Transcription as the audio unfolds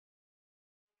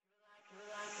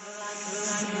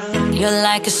You're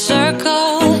like a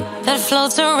circle that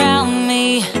floats around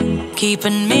me,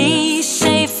 keeping me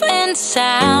safe and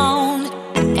sound.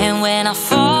 And when I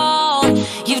fall,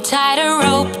 you tied a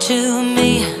rope to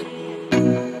me.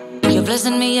 You're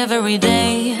blessing me every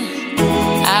day.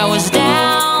 I was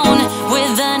down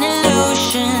with an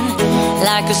illusion,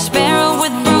 like a sparrow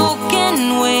with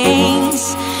broken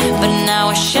wings, but now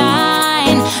I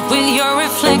shine with your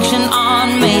reflection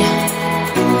on me.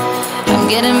 I'm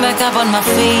getting back up on my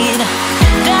feet.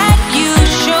 That you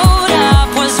showed up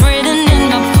was written in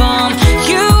my palm.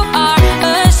 You are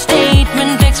a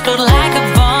statement, explode like a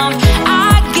bomb.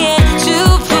 I get to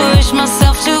push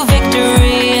myself to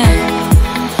victory.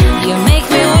 You make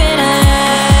me winner.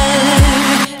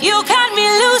 You cut me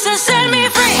loose and set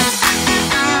me free.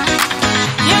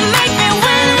 You make me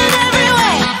win in every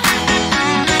way.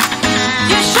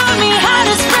 You showed me how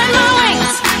to spread my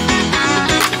wings.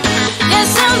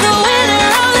 Yes, I'm the winner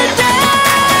of the day.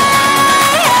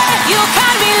 You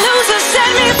cut me loose and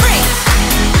set me free.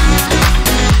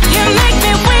 You make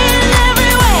me win in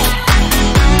every way.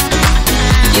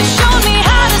 You showed me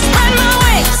how to spread my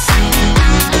wings.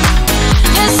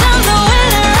 Yes, I'm the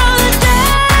winner of the day.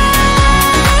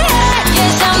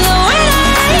 Yes, I'm the winner,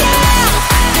 yeah.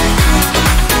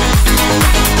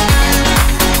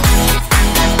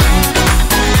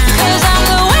 'Cause I'm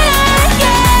the winner,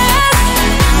 yeah.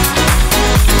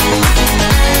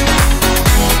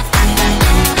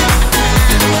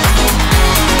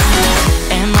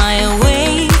 Am I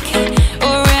awake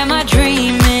or am I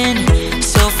dreaming?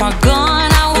 So far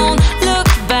gone, I won't look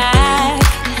back.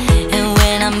 And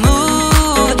when I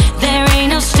move, there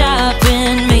ain't no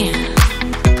stopping me.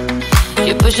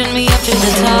 You're pushing me up to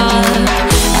the top.